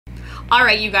All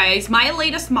right, you guys, my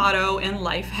latest motto in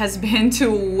life has been to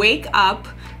wake up,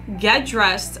 get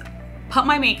dressed, put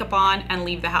my makeup on, and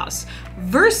leave the house.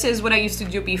 Versus what I used to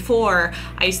do before.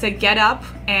 I used to get up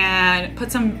and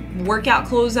put some workout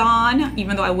clothes on,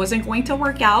 even though I wasn't going to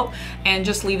work out, and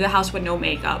just leave the house with no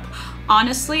makeup.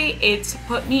 Honestly, it's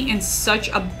put me in such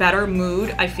a better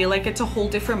mood. I feel like it's a whole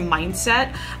different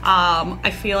mindset. I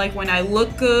feel like when I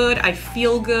look good, I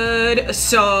feel good.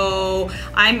 So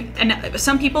and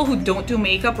some people who don't do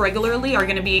makeup regularly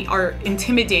are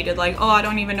intimidated, like, oh, I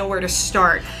don't even know where to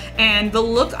start. And the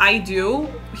look I do,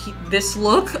 this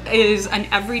look is an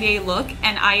everyday look,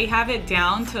 and I have it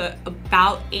down to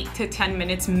about 8 to 10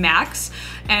 minutes max.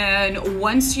 And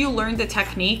once you learn the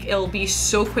technique, it'll be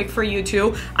so quick for you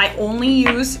too. I only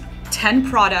use 10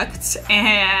 products,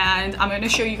 and I'm going to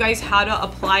show you guys how to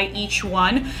apply each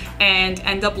one and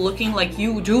end up looking like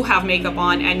you do have makeup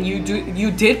on and you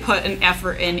did put an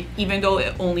effort in, even though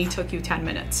it only took you 10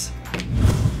 minutes.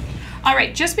 All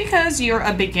right, just because you're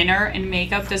a beginner in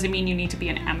makeup doesn't mean you need to be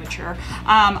an amateur.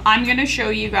 I'm gonna show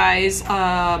you guys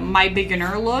my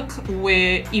beginner look,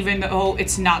 even though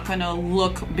it's not gonna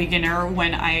look beginner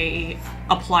when I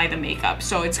apply the makeup.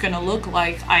 So it's gonna look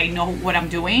like I know what I'm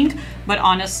doing, but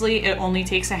honestly, it only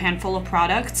takes a handful of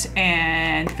products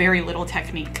and very little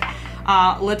technique.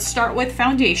 Let's start with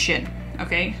foundation,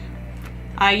 okay?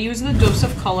 I use the Dose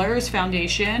of Colors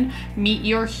foundation, Meet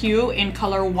Your Hue in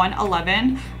color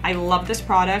 111. I love this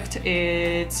product.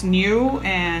 It's new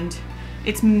and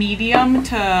it's medium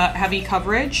to heavy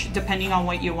coverage, depending on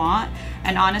what you want.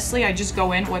 And honestly, I just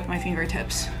go in with my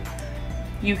fingertips.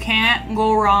 You can't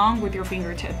go wrong with your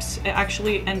fingertips. It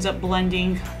actually ends up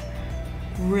blending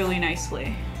really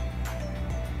nicely.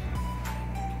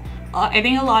 I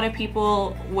think a lot of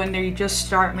people, when they just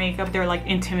start makeup, they're like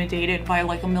intimidated by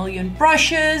like a million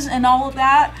brushes and all of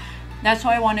that. That's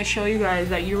why I want to show you guys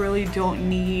that you really don't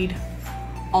need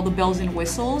all the bells and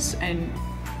whistles, and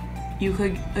you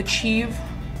could achieve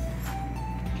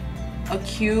a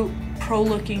cute,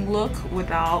 pro-looking look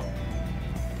without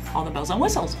all the bells and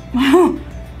whistles.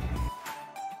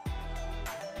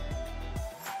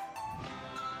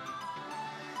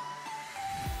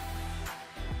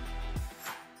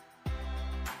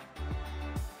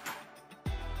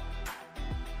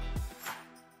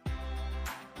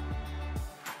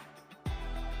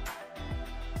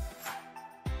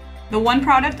 The one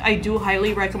product I do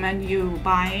highly recommend you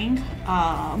buying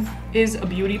is a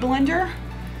beauty blender,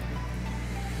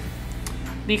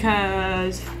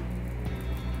 because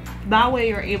that way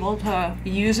you're able to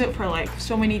use it for like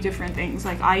so many different things.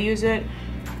 Like I use it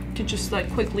to just like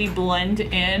quickly blend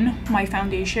in my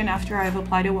foundation after I've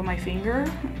applied it with my finger,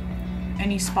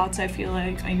 any spots I feel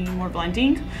like I need more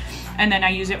blending. And then I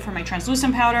use it for my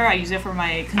translucent powder, I use it for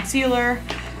my concealer.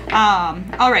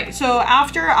 All right, so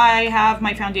after I have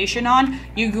my foundation on,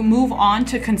 you move on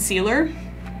to concealer.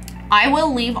 I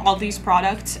will leave all these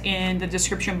products in the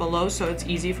description below so it's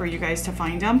easy for you guys to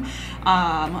find them.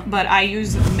 But I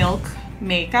use Milk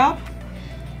Makeup,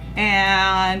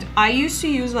 and I used to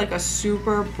use like a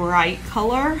super bright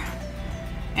color.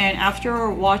 And after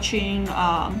watching,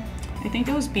 I think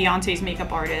it was Beyonce's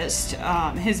makeup artist,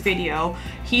 his video,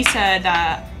 he said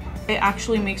that it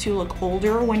actually makes you look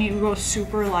older when you go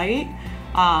super light.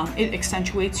 It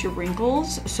accentuates your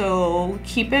wrinkles, so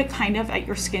keep it kind of at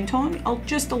your skin tone,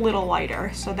 just a little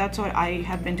lighter. So that's what I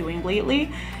have been doing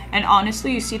lately, and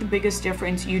honestly, you see the biggest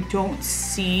difference. You don't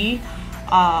see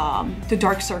the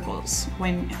dark circles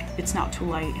when it's not too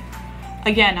light.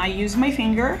 Again, I use my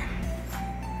finger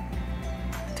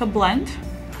to blend,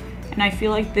 and I feel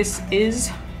like this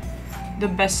is the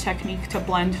best technique to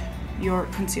blend your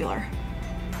concealer.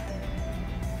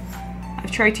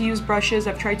 I've tried to use brushes,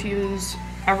 I've tried to use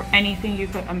anything you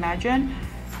could imagine,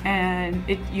 and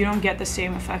you don't get the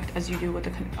same effect as you do with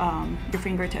your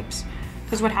fingertips.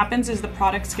 Because what happens is the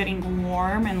product's getting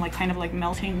warm and like kind of like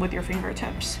melting with your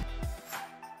fingertips.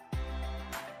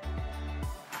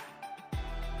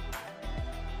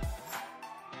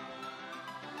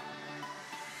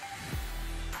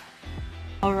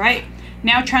 All right,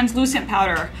 now translucent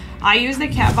powder. I use the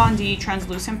Kat Von D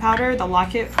translucent powder, the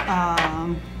Lock-It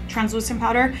translucent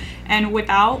powder, and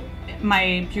without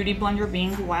my beauty blender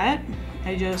being wet,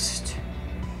 I just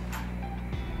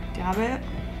dab it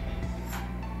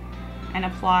and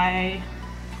apply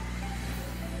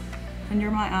under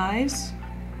my eyes,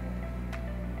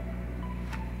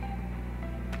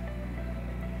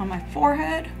 on my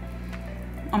forehead,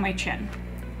 on my chin.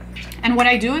 And what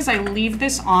I do is I leave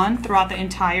this on throughout the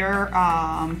entire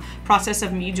process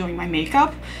of me doing my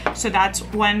makeup. So that's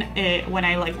when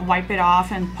I like wipe it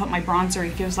off and put my bronzer,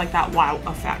 it gives like that wow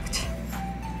effect.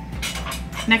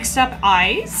 Next up,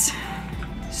 eyes.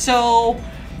 So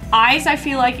eyes, I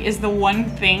feel like, is the one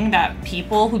thing that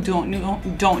people who don't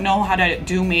know how to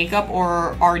do makeup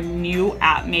or are new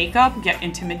at makeup get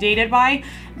intimidated by.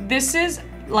 This is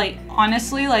like,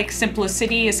 honestly, like,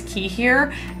 simplicity is key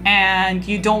here, and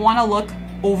you don't want to look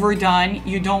overdone.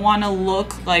 You don't want to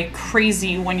look like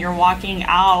crazy when you're walking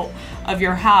out of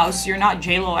your house. You're not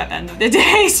J-Lo at the end of the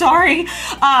day, sorry.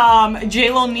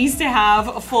 J-Lo needs to have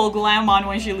a full glam on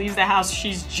when she leaves the house.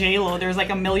 She's J-Lo. There's like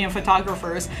a million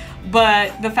photographers.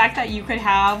 But the fact that you could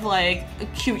have like a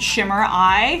cute shimmer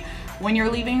eye when you're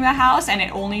leaving the house and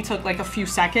it only took like a few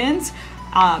seconds,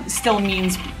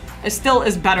 it still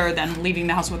is better than leaving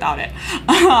the house without it.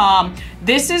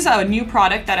 This is a new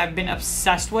product that I've been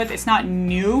obsessed with. It's not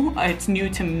new, it's new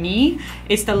to me.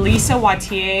 It's the Lise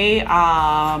Watier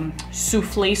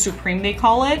Soufflé Supreme, they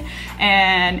call it.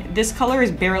 And this color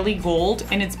is Barely Gold,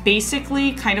 and it's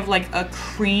basically kind of like a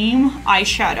cream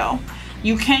eyeshadow.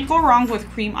 You can't go wrong with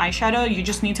cream eyeshadow. You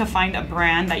just need to find a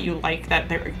brand that you like, that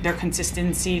their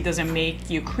consistency doesn't make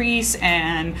you crease,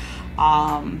 and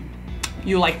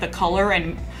you like the color.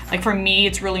 And like for me,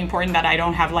 it's really important that I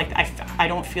don't have like, I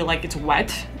don't feel like it's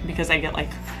wet, because I get like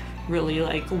really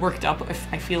like worked up if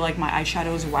I feel like my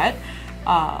eyeshadow is wet.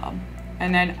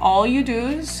 And then all you do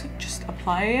is just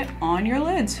apply it on your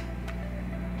lids.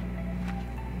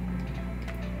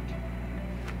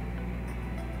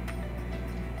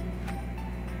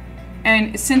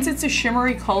 And since it's a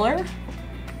shimmery color,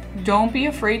 don't be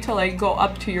afraid to like go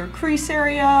up to your crease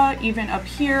area, even up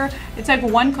here. It's like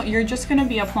you're just gonna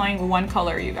be applying one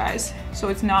color, you guys. So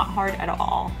it's not hard at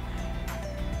all.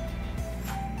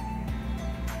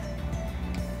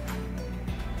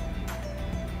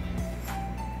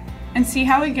 And see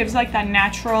how it gives like that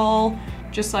natural,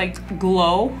 just like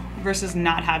glow versus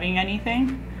not having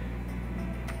anything?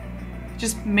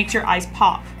 Just makes your eyes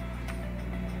pop.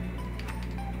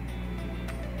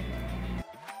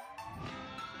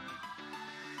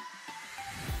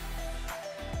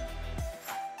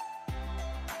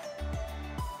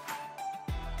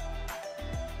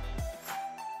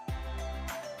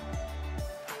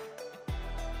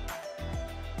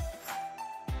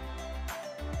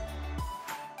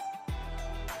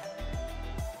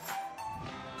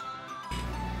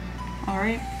 All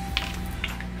right,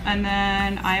 and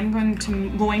then I'm going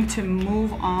to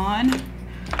move on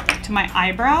to my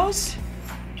eyebrows.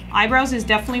 Eyebrows is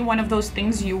definitely one of those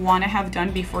things you want to have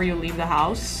done before you leave the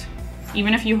house.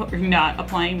 Even if you're not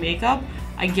applying makeup,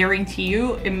 I guarantee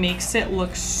you it makes it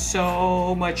look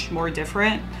so much more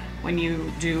different when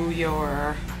you do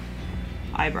your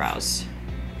eyebrows.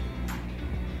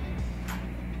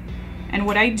 And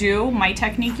what I do, my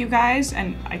technique, you guys,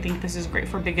 and I think this is great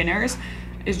for beginners,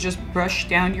 is just brush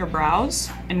down your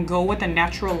brows and go with the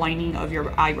natural lining of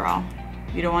your eyebrow.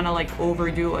 You don't want to like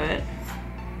overdo it.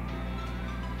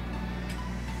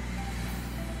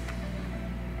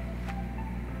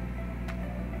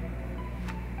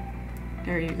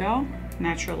 There you go,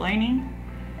 natural lining.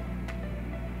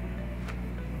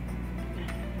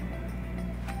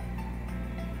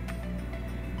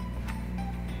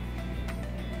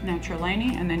 Natural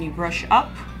lining, and then you brush up.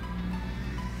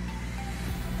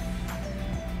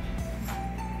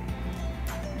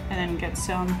 And then get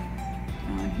some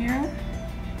on here.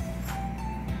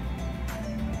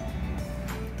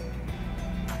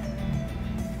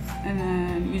 And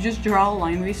then you just draw a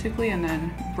line basically, and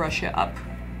then brush it up.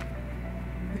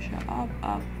 Brush it up,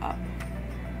 up, up.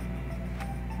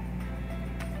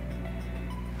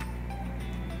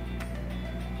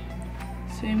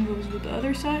 Same goes with the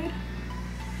other side.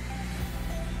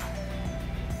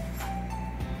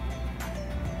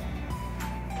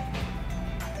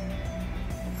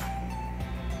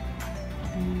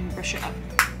 Brush it up.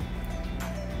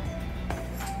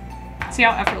 See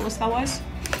how effortless that was?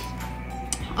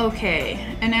 Okay,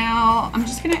 and now I'm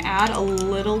just gonna add a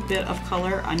little bit of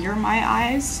color under my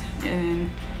eyes,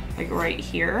 and like right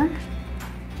here.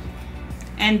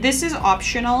 And this is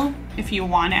optional if you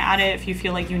want to add it, if you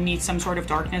feel like you need some sort of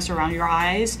darkness around your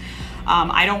eyes.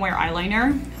 I don't wear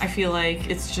eyeliner. I feel like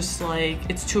it's just like,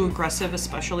 it's too aggressive,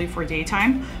 especially for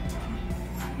daytime.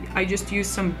 I just use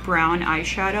some brown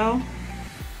eyeshadow.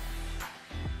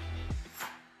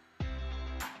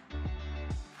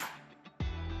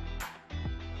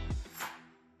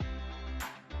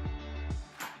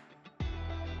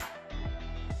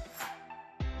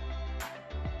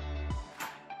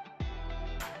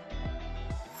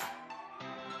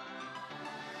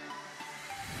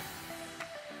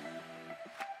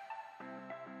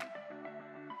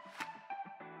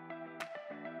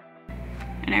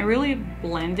 And I really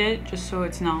blend it just so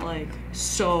it's not like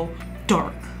so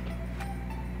dark.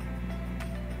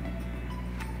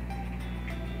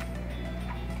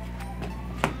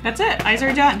 That's it, eyes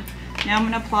are done. Now I'm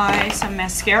gonna apply some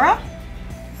mascara.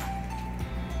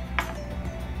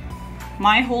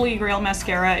 My holy grail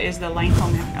mascara is the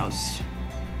Lancome Hypnose.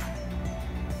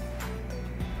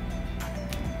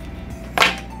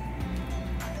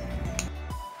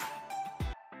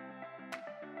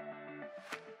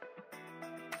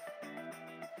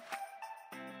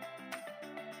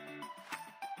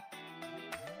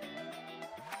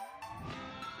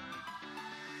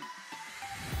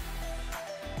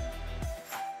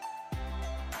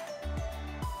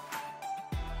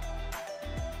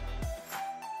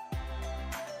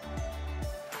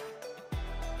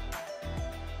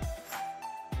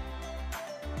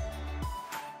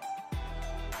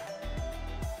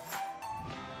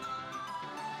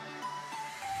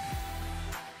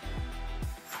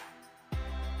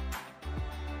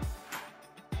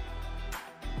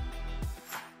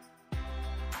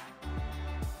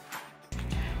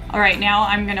 All right, now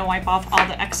I'm gonna wipe off all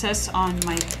the excess on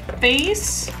my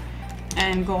face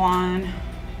and go on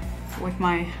with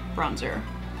my bronzer.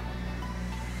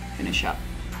 Finish up.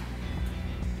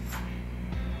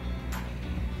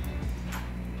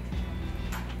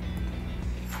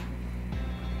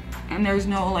 And there's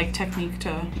no like technique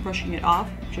to brushing it off.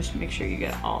 Just make sure you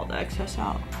get all the excess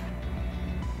out.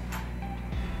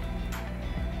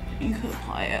 You could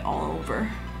apply it all over.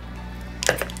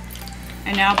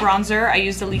 And now bronzer, I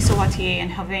use the Watier in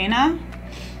Havana.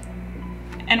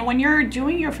 And when you're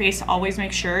doing your face, always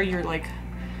make sure you're like,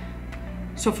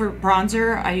 so for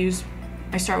bronzer,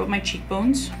 I start with my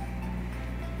cheekbones.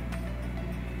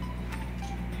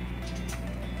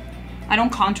 I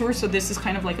don't contour, so this is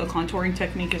kind of like a contouring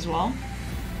technique as well.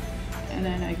 And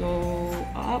then I go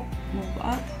up, move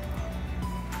up.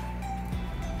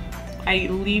 I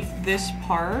leave this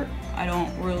part. I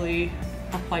don't really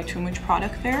apply too much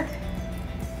product there.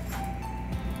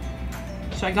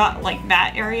 So I got like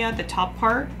that area, the top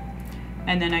part,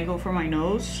 and then I go for my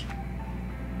nose.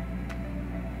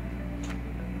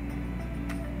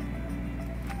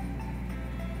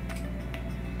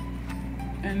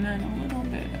 And then a little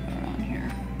bit around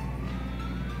here.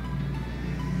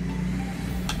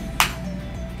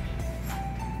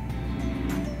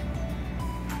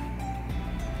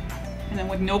 And then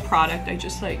with no product, I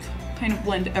just like kind of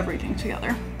blend everything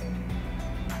together.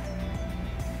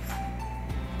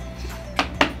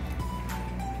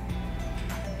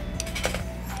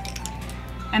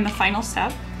 And the final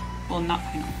step, well, not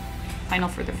final, final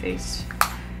for the face,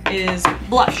 is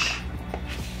blush.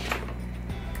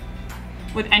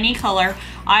 With any color,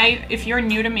 if you're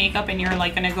new to makeup and you're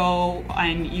like gonna go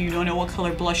and you don't know what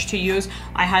color blush to use,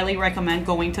 I highly recommend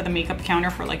going to the makeup counter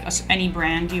for like any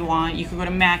brand you want. You could go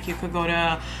to MAC, you could go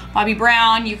to Bobbi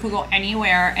Brown, you could go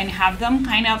anywhere and have them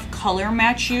kind of color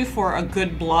match you for a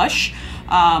good blush.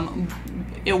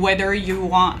 Whether you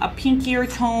want a pinkier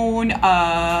tone,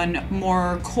 a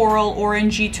more coral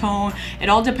orangey tone, it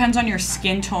all depends on your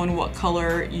skin tone what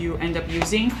color you end up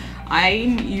using.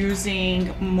 I'm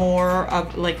using more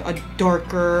of like a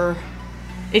darker,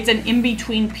 it's an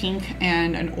in-between pink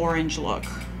and an orange look.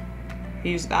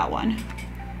 Use that one.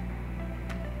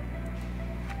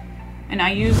 And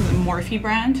I use the Morphe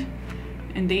brand,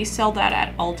 and they sell that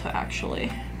at Ulta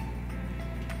actually.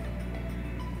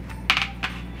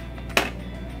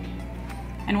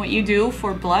 And what you do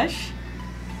for blush,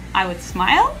 I would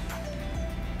smile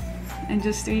and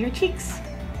just do your cheeks.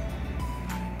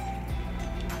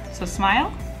 So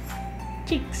smile,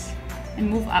 cheeks, and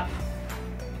move up.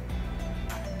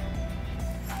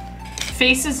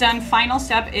 Face is done. Final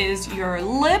step is your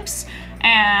lips.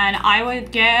 And I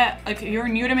would get, if you're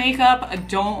new to makeup,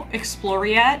 don't explore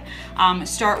yet.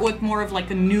 Start with more of like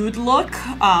a nude look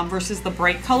versus the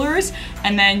bright colors,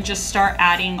 and then just start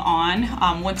adding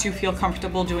on. Once you feel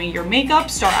comfortable doing your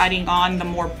makeup, start adding on the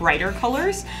more brighter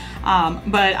colors.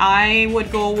 But I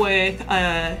would go with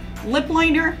a lip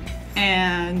liner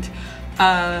and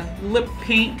a lip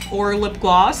paint or lip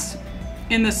gloss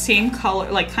in the same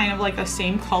color, like kind of like a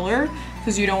same color,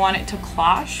 because you don't want it to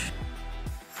clash.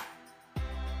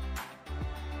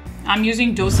 I'm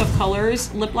using Dose of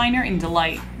Colors lip liner in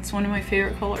Delight. It's one of my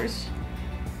favorite colors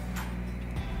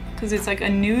because it's like a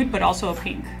nude but also a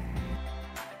pink.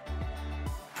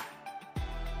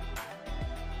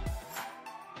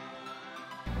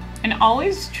 And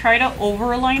always try to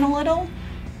overline a little,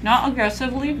 not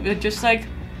aggressively, but just like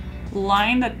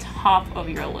line the top of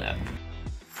your lip.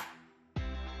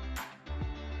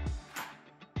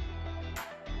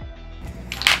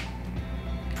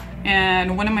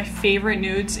 And one of my favorite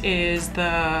nudes is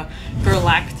the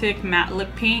Girlactik matte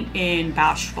lip paint in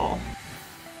Bashful.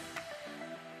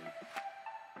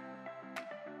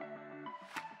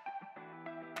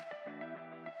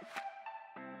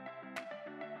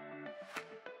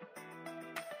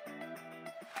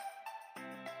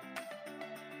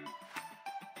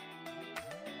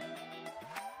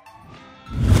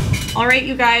 All right,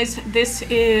 you guys, this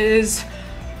is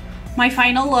my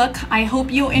final look. I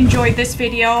hope you enjoyed this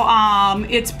video.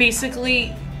 It's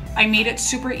basically, I made it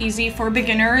super easy for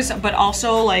beginners, but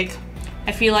also like,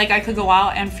 I feel like I could go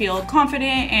out and feel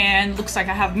confident and looks like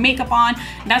I have makeup on.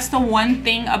 That's the one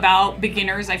thing about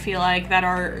beginners I feel like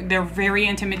they're very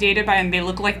intimidated by, and they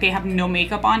look like they have no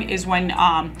makeup on, is when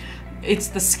it's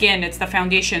the skin, it's the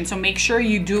foundation. So make sure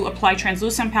you do apply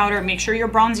translucent powder, make sure you're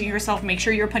bronzing yourself, make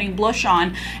sure you're putting blush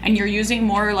on, and you're using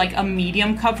more like a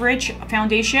medium coverage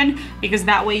foundation, because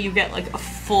that way you get like a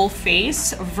full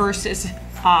face versus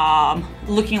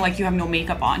looking like you have no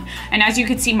makeup on. And as you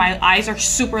can see, my eyes are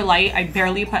super light. I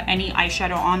barely put any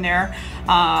eyeshadow on there.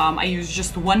 I used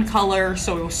just one color,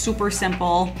 so it was super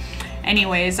simple.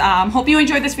 Anyways, hope you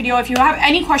enjoyed this video. If you have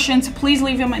any questions, please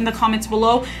leave them in the comments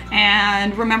below.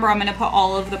 And remember, I'm gonna put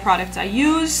all of the products I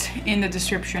used in the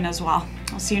description as well.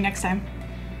 I'll see you next time.